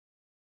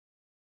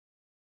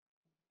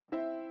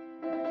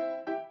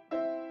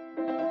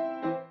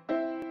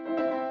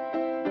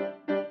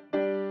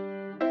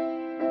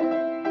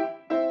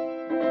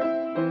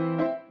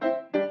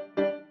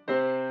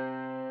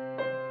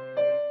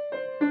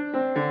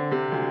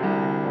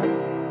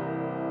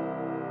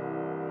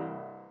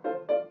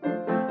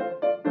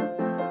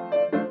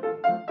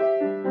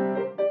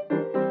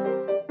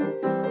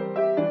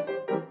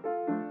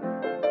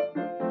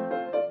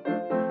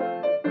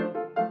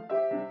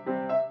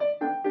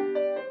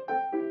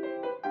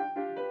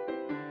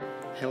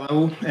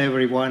Hello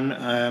everyone,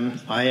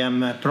 I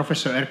am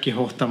Professor Erkki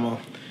Huhtamo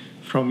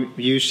from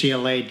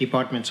UCLA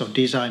Departments of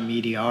Design,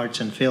 Media Arts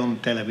and Film,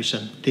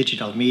 Television,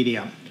 Digital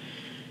Media.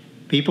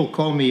 People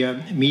call me a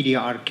media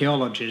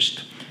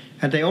archaeologist,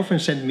 and they often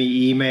send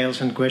me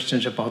emails and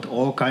questions about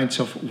all kinds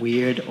of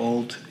weird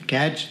old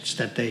gadgets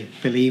that they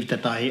believe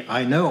that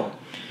I know.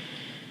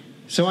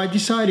 So I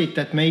decided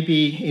that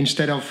maybe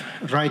instead of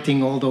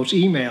writing all those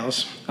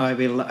emails, I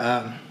will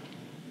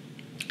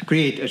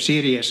create a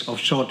series of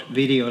short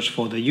videos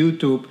for the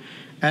YouTube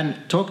and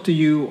talk to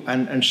you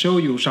and show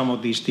you some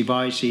of these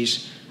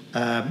devices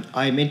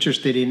I'm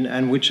interested in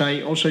and which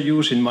I also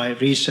use in my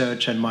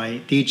research and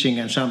my teaching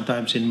and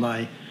sometimes in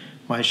my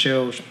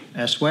shows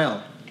as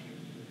well.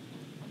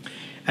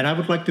 And I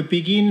would like to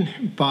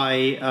begin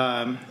by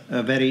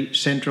a very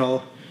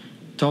central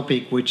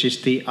topic, which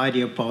is the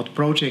idea about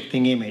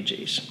projecting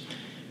images.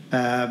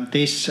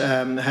 This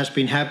has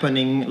been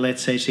happening,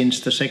 let's say, since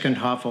the second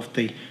half of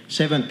the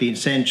 17th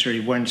century,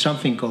 when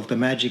something called the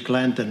magic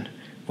lantern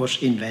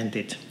was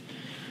invented.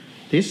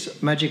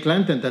 This magic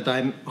lantern that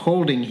I'm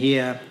holding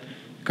here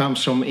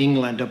comes from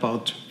England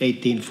about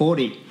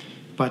 1840,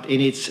 but in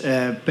its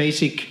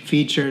basic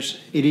features,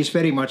 it is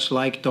very much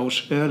like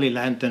those early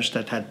lanterns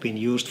that had been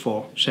used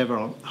for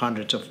several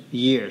hundreds of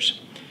years.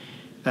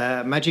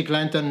 Magic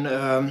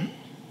lantern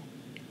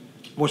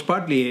was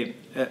partly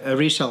a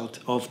result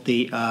of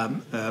the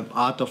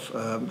art of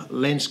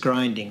lens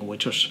grinding,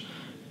 which was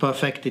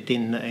perfected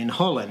in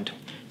Holland.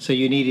 So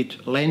you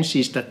needed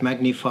lenses that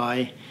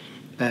magnify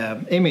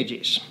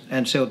images,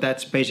 and so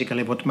that's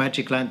basically what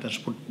magic lanterns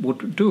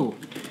would do.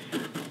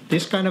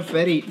 This kind of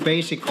very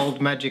basic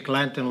old magic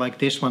lantern like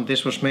this one,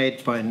 this was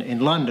made in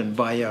London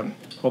by an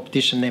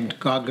optician named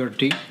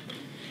Archaeology,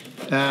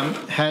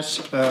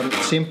 has a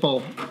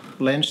simple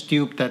lens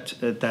tube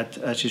that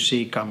as you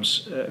see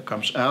comes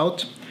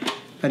out,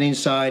 and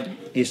inside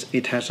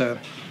it has a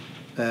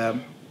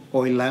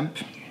oil lamp,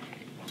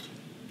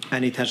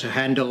 and it has a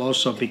handle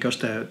also because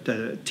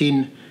the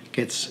tin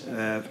gets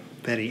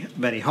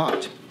very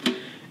hot.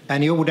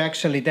 And you would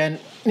actually then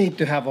need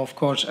to have, of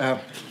course, a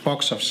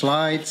box of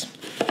slides.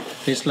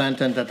 This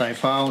lantern that I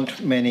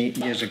found many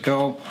years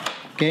ago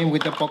came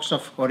with a box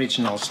of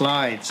original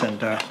slides,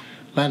 and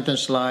lantern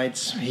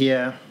slides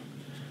here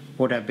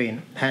would have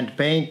been hand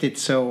painted,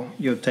 so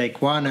you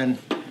take one and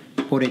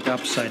put it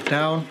upside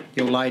down,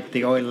 you light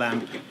the oil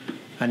lamp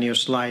and you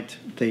slide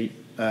the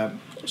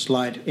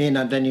slide in,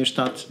 and then you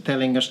start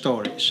telling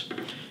stories.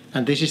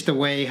 And this is the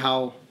way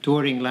how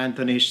touring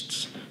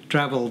lanternists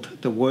traveled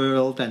the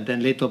world, and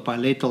then little by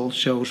little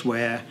shows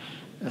were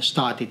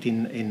started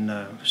in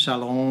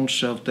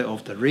salons of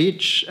the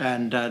rich,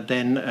 and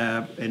then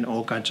in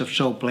all kinds of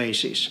show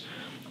places.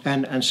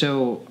 And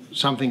so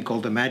something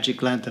called the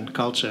magic lantern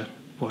culture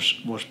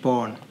was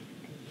born.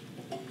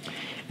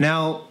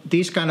 Now,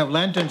 these kind of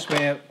lanterns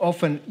were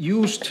often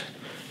used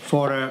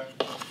for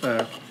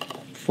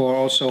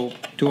also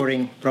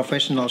touring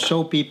professional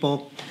show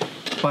people,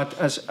 but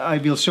as I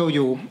will show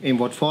you in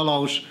what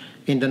follows,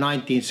 in the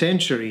 19th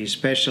century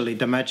especially,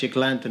 the magic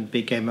lantern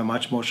became a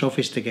much more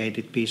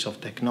sophisticated piece of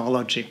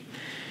technology.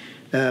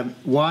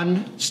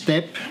 One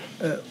step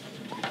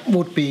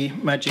would be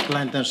magic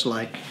lanterns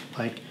like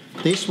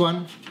this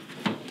one.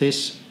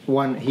 This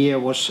one here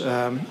was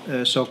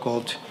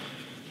so-called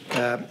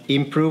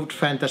improved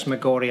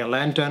Phantasmagoria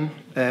lantern.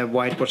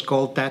 Why it was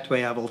called that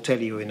way, I will tell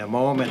you in a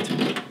moment.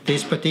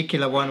 This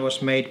particular one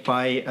was made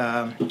by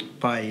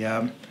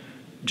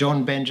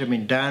John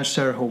Benjamin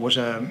Dancer, who was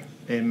a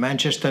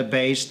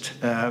Manchester-based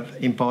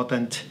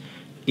important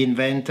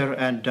inventor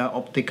and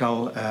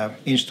optical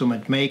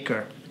instrument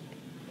maker.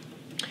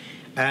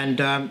 And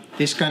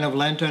this kind of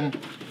lantern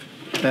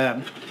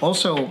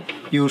also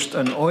used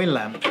an oil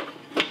lamp,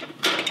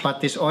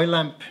 but this oil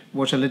lamp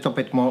was a little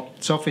bit more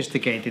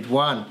sophisticated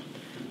one.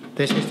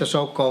 This is the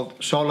so-called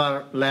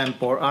solar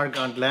lamp or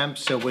argand lamp,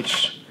 so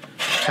which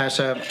has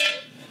a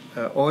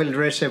oil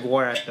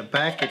reservoir at the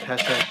back. It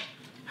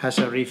has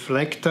a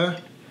reflector,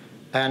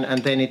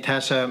 and then it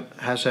has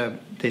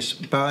this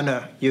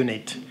burner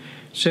unit.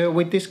 So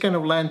with this kind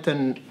of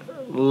lantern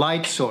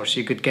light source,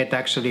 you could get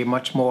actually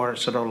much more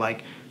sort of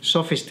like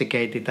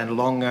sophisticated and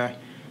longer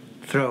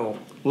throw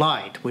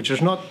light, which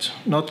was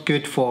not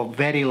good for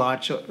very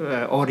large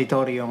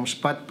auditoriums,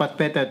 but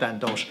better than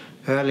those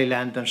early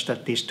lanterns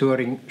that these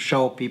touring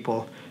show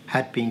people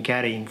had been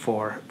carrying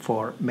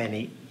for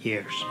many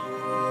years.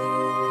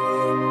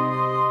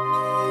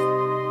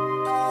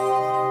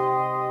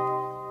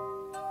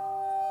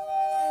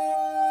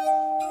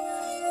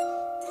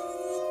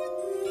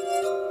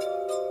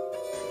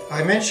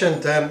 I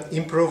mentioned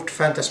improved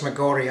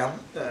Phantasmagoria,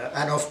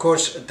 and of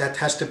course that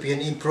has to be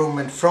an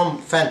improvement from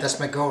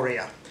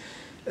Phantasmagoria.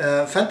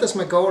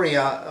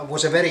 Phantasmagoria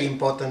was a very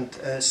important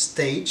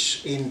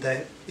stage in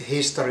the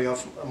history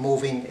of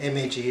moving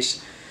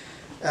images.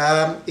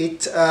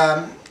 It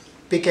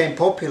became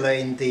popular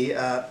in the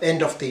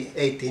end of the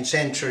 18th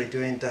century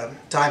during the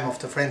time of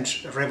the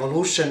French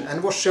Revolution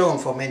and was shown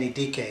for many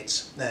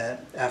decades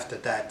after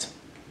that.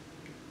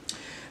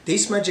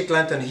 This magic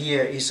lantern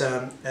here is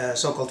a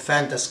so-called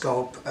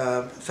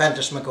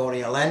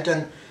Phantasmagoria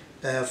lantern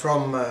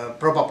from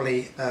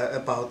probably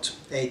about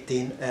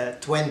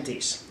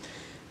 1820s.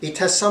 It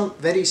has some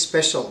very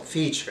special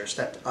features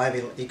that I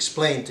will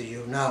explain to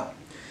you now.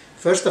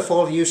 First of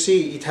all, you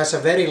see it has a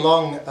very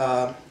long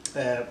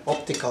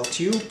optical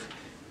tube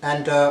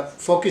and a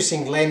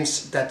focusing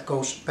lens that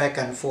goes back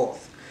and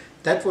forth.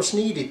 That was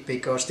needed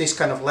because this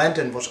kind of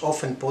lantern was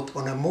often put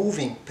on a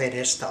moving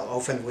pedestal,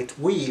 often with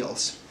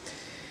wheels.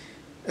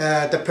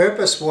 The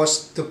purpose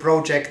was to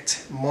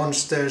project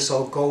monsters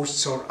or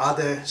ghosts or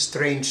other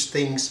strange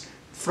things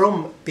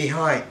from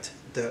behind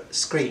the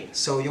screen.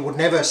 So you would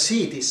never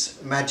see this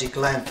magic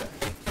lantern.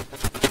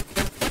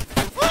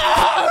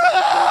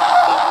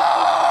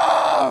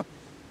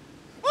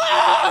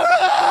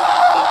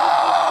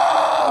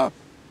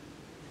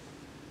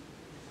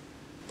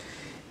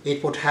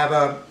 It would have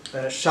a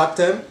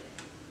shutter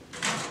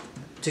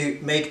to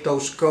make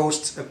those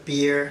ghosts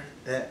appear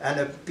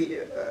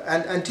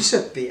and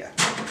disappear.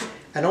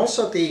 And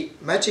also the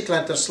magic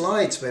lantern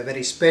slides were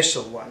very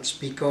special ones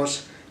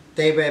because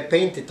they were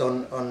painted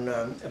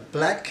on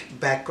black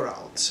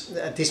backgrounds.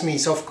 This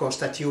means, of course,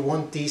 that you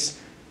want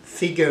these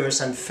figures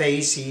and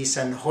faces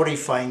and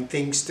horrifying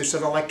things to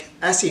sort of like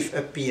as if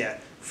appear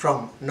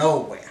from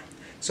nowhere.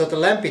 So the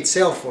lamp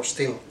itself was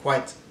still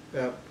quite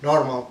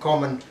normal,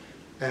 common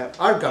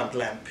argand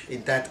lamp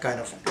in that kind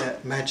of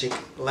magic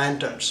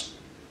lanterns.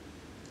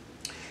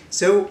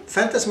 So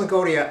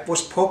Phantasmagoria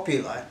was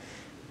popular,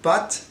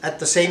 but at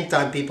the same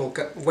time people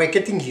were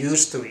getting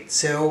used to it.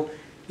 So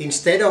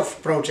instead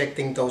of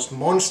projecting those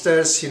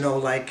monsters, you know,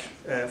 like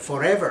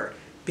forever,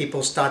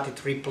 people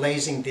started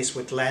replacing this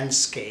with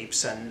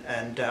landscapes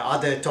and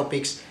other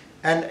topics,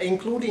 and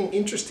including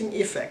interesting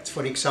effects,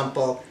 for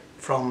example,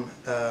 from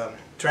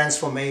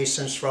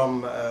transformations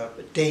from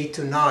day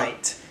to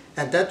night.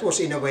 And that was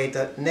in a way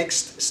the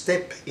next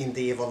step in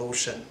the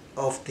evolution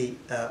of the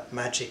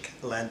magic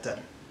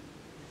lantern.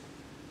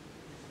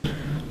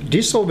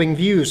 Dissolving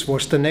views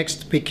was the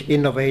next big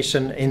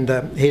innovation in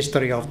the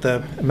history of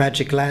the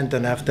magic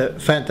lantern after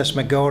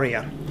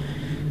Phantasmagoria.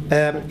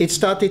 It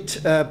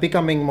started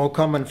becoming more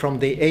common from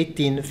the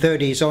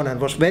 1830s on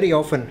and was very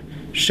often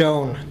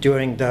shown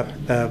during the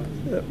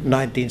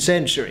 19th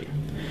century.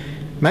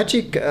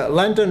 Magic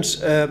lanterns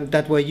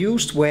that were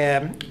used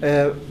were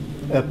a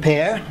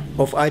pair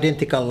of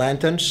identical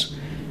lanterns,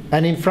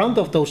 and in front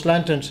of those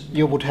lanterns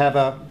you would have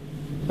a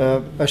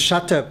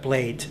shutter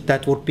plate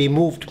that would be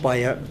moved by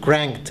a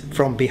crank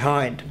from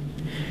behind.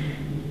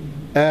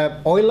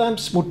 Oil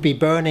lamps would be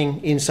burning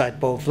inside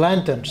both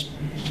lanterns.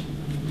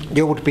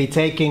 You would be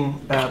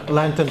taking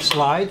lantern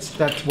slides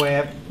that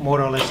were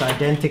more or less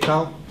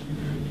identical,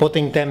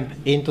 putting them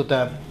into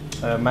the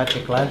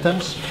magic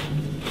lanterns,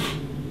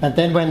 and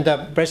then when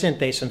the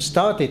presentation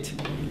started,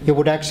 you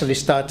would actually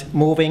start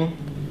moving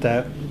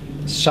the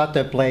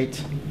shutter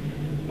plate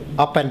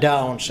up and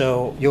down,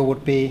 so you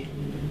would be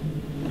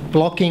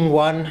blocking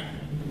one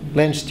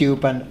lens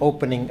tube and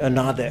opening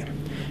another.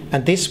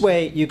 And this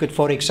way you could,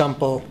 for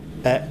example,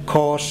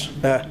 cause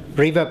a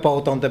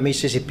riverboat on the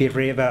Mississippi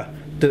River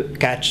to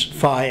catch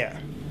fire.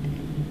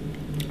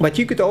 But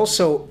you could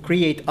also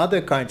create other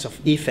kinds of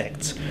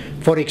effects.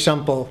 For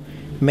example,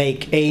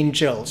 make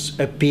angels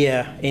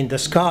appear in the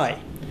sky.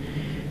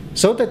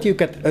 So that you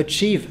could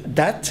achieve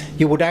that,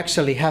 you would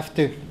actually have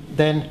to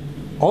then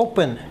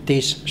open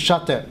these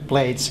shutter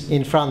plates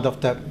in front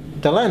of the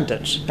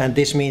lanterns, and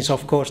this means,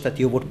 of course, that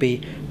you would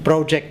be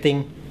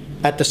projecting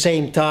at the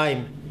same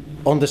time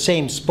on the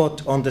same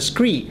spot on the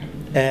screen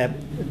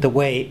the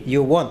way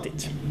you want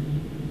it.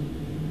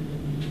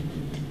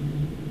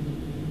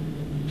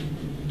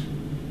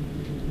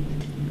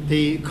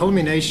 The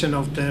culmination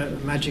of the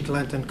magic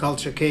lantern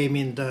culture came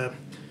in the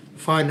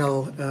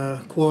final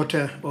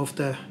quarter of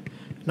the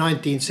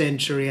 19th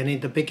century and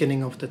in the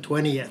beginning of the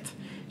 20th.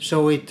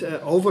 So it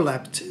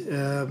overlapped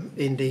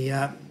in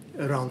the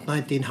around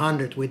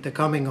 1900 with the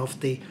coming of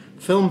the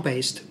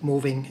film-based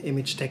moving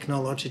image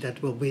technology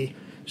that we'll be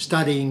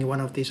studying in one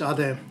of these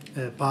other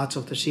parts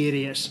of the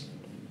series.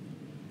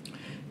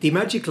 The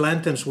magic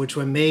lanterns which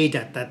were made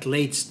at that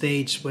late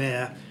stage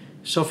were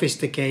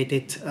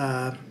sophisticated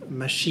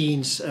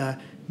machines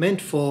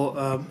meant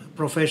for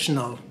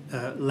professional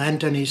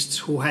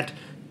lanternists who had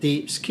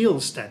the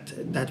skills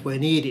that were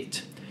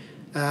needed.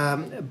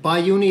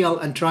 Biunial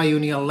and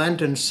triunial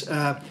lanterns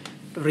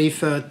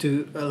refer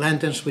to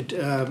lanterns with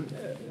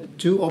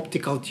two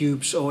optical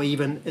tubes or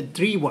even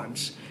three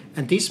ones,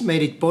 and this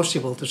made it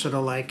possible to sort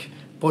of like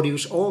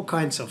produce all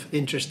kinds of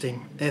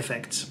interesting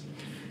effects.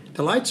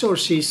 The light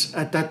sources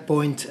at that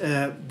point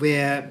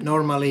were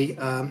normally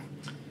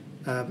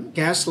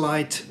gas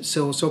light,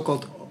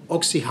 so-called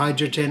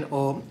oxyhydrogen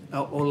or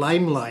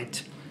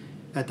limelight.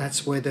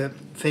 That's where the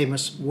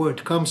famous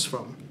word comes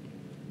from.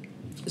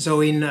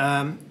 So in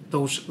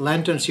those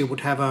lanterns you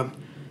would have a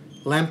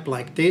lamp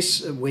like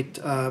this with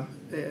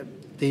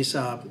these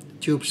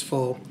tubes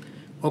for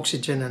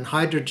oxygen and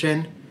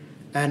hydrogen,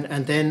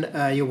 and then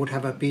you would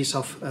have a piece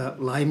of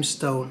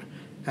limestone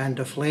and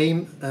the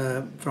flame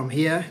from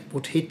here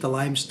would hit the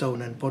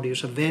limestone and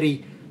produce a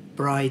very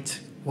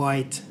bright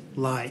white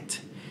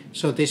light.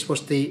 So this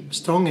was the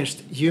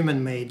strongest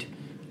human-made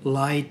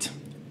light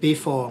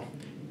before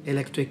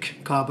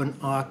electric carbon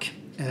arc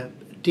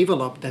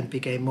developed and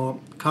became more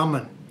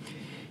common.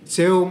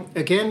 So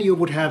again, you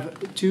would have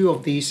two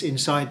of these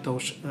inside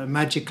those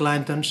magic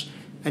lanterns,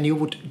 and you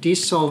would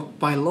dissolve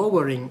by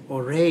lowering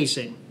or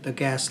raising the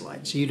gas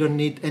light. So you don't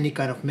need any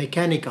kind of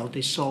mechanical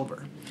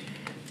dissolver.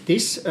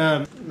 This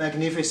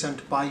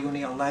magnificent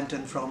biennial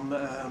lantern from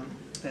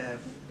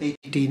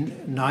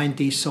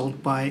 1890,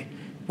 sold by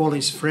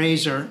Wallis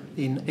Fraser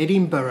in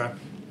Edinburgh,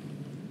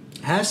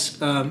 has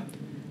a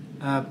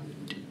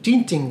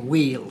tinting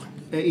wheel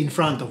in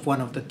front of one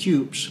of the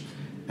tubes.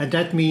 And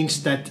that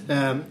means that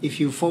if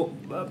you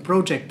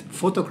project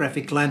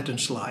photographic lantern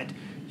slide,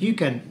 you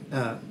can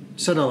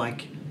sort of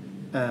like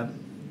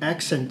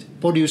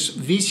produce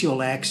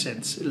visual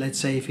accents, let's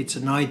say if it's a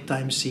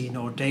nighttime scene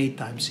or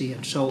daytime scene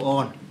and so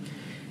on.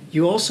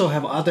 You also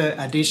have other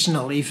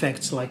additional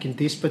effects, like in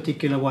this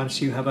particular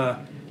ones you have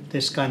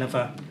this kind of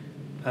a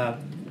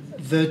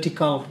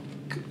vertical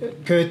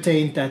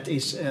curtain that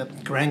is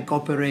crank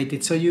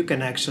operated, so you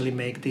can actually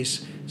make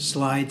these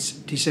slides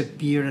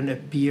disappear and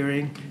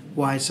appearing,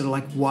 while sort of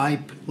like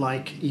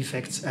wipe-like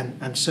effects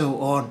and so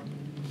on.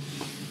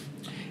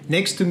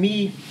 Next to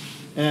me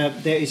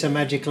there is a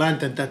magic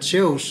lantern that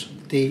shows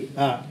the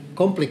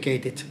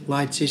complicated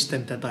light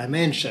system that I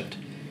mentioned.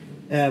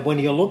 When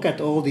you look at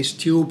all this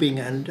tubing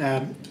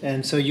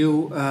and so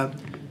you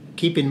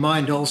keep in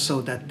mind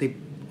also that the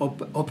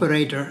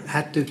operator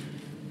had to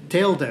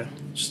tell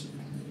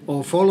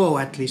or follow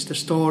at least the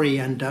story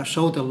and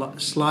show the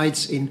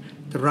slides in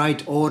the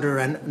right order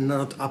and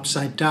not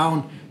upside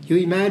down. You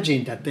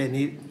imagine that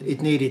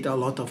it needed a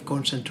lot of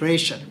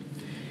concentration.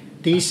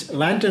 These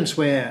lanterns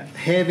were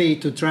heavy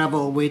to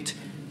travel with,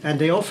 and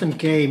they often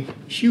came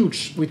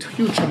with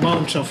huge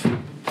amounts of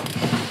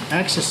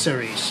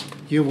accessories.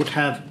 You would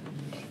have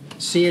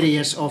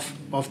series of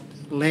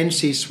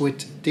lenses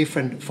with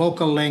different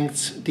focal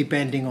lengths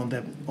depending on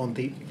the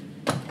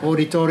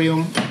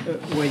auditorium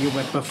where you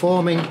were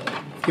performing.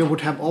 You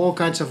would have all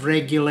kinds of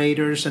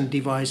regulators and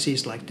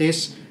devices like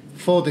this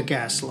for the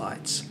gas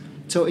lights.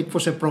 So it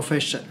was a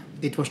profession.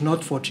 It was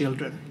not for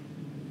children.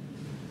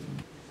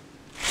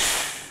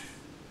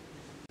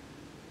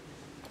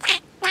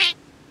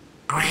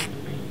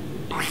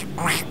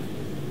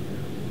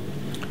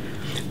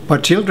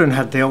 But children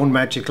had their own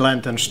magic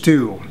lanterns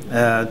too.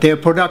 Their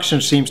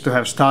production seems to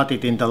have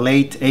started in the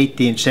late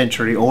 18th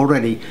century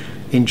already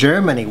in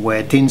Germany,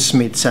 where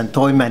tinsmiths and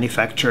toy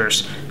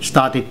manufacturers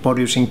started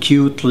producing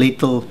cute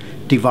little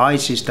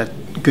devices that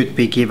could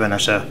be given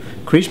as a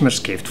Christmas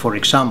gift, for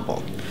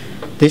example.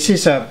 This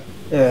is a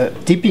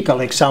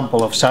typical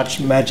example of such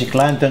magic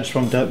lanterns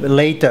from the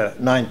later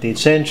 19th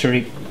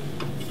century,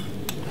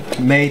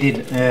 made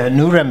in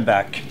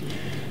Nuremberg.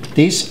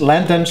 These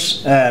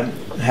lanterns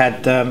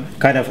had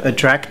kind of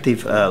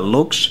attractive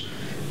looks,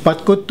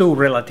 but could do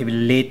relatively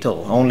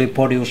little, only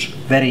produce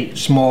very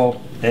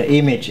small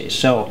images.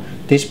 So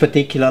this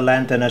particular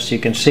lantern, as you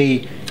can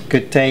see,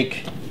 could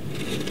take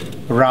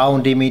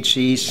round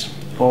images,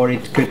 or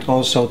it could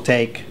also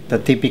take the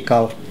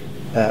typical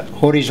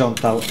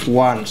horizontal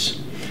ones.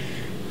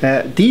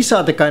 These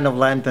are the kind of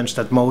lanterns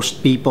that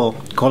most people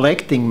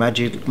collecting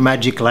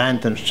magic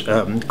lanterns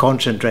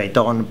concentrate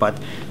on, but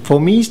for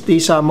me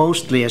these are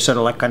mostly a sort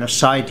of like kind of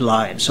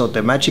sideline. So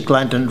the magic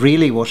lantern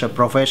really was a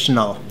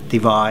professional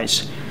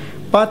device,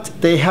 but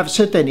they have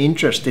certain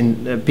interest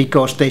in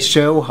because they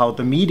show how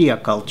the media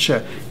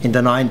culture in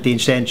the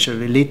 19th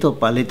century little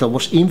by little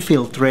was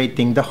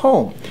infiltrating the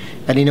home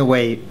and in a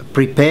way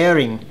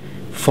preparing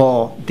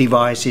for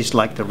devices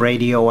like the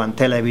radio and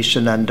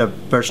television and the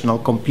personal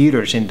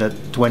computers in the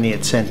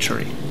 20th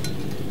century.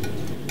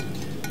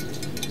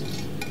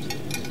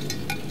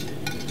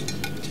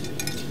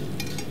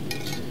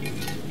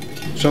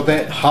 So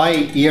the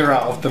high era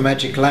of the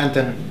magic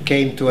lantern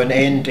came to an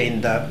end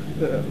in the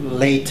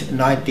late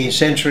 19th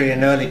century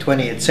and early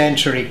 20th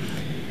century,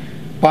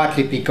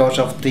 partly because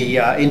of the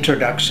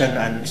introduction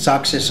and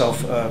success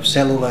of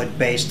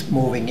celluloid-based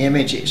moving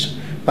images.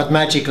 But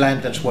magic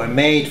lanterns were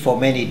made for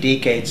many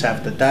decades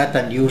after that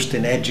and used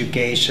in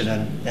education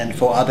and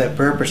for other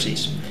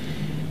purposes.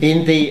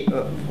 In the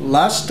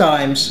last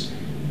times,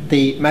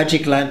 the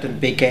magic lantern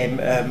became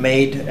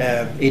made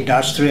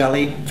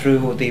industrially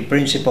through the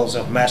principles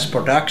of mass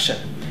production.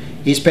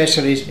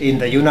 Especially in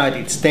the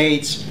United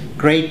States,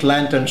 great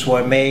lanterns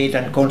were made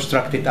and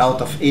constructed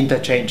out of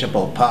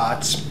interchangeable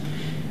parts.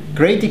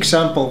 Great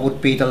example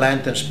would be the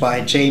lanterns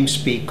by James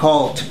B.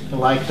 Colt,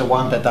 like the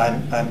one that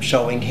I'm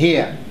showing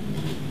here.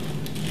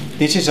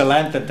 This is a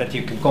lantern that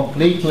you can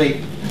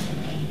completely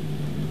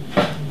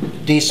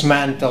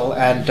dismantle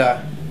and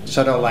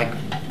sort of like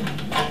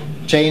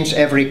change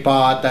every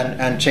part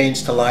and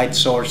change the light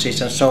sources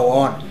and so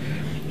on.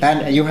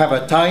 And you have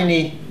a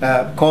tiny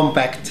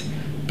compact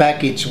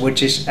package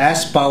which is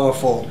as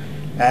powerful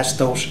as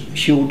those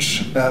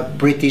huge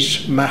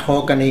British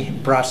mahogany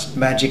brass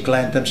magic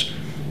lanterns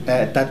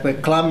that were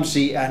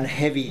clumsy and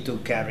heavy to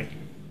carry.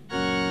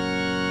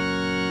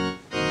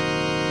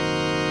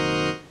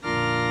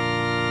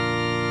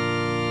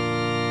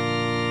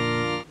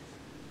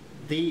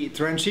 The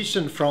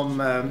transition from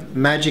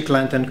magic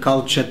lantern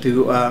culture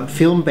to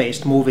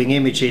film-based moving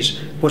images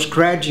was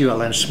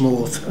gradual and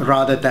smooth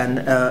rather than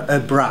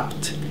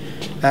abrupt.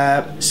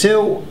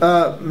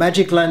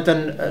 Magic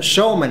lantern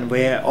showmen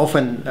were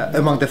often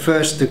among the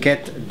first to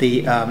get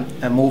the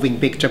moving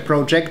picture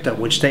projector,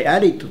 which they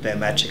added to their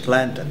magic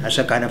lantern as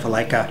a kind of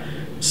like a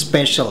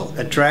special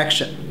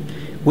attraction.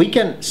 We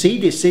can see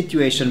this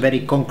situation very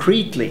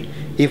concretely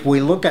if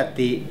we look at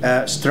the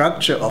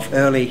structure of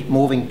early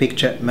moving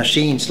picture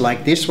machines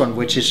like this one,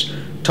 which is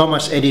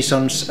Thomas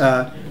Edison's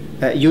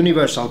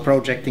universal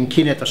projecting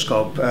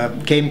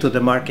kinetoscope, came to the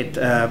market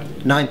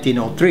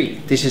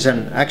 1903. This is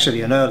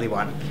actually an early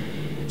one.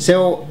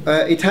 So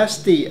it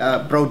has the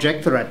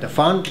projector at the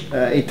front.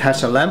 It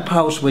has a lamp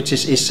house, which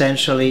is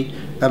essentially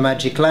a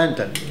magic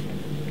lantern,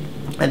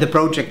 and the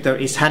projector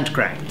is hand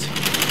cranked.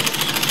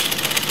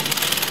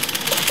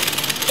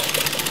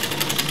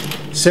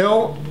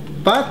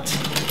 But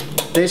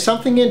there's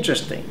something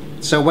interesting.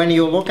 So when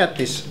you look at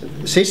this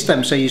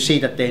system, so you see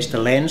that there's the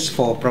lens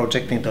for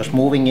projecting those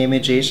moving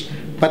images,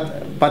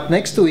 but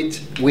next to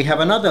it we have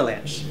another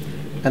lens.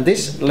 And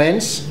this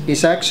lens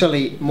is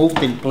actually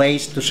moved in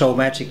place to show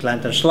magic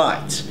lantern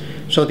slides.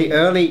 So the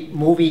early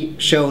movie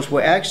shows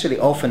were actually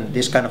often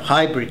this kind of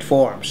hybrid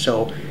form,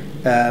 so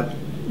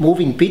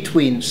moving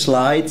between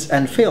slides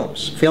and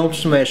films.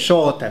 Films were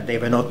short and they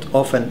were not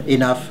often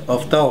enough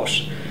of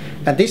those.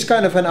 And this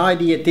kind of an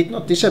idea did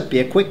not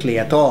disappear quickly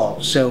at all.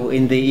 So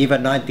in the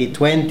even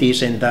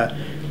 1920s, in the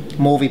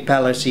movie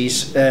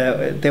palaces,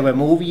 there were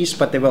movies,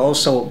 but there were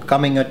also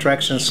coming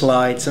attraction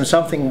slides and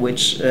something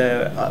which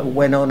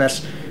were known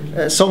as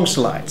song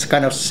slides,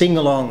 kind of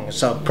sing-along,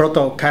 so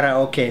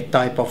proto-karaoke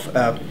type of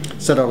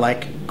sort of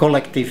like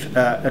collective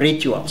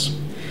rituals.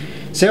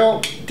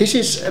 So this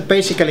is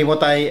basically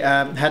what I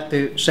had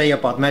to say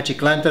about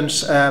magic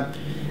lanterns.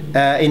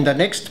 In the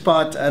next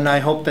part, and I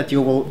hope that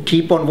you will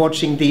keep on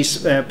watching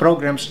these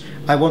programs,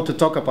 I want to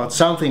talk about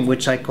something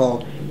which I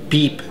call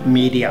peep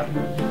media.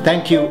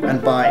 Thank you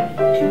and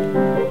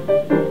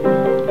bye.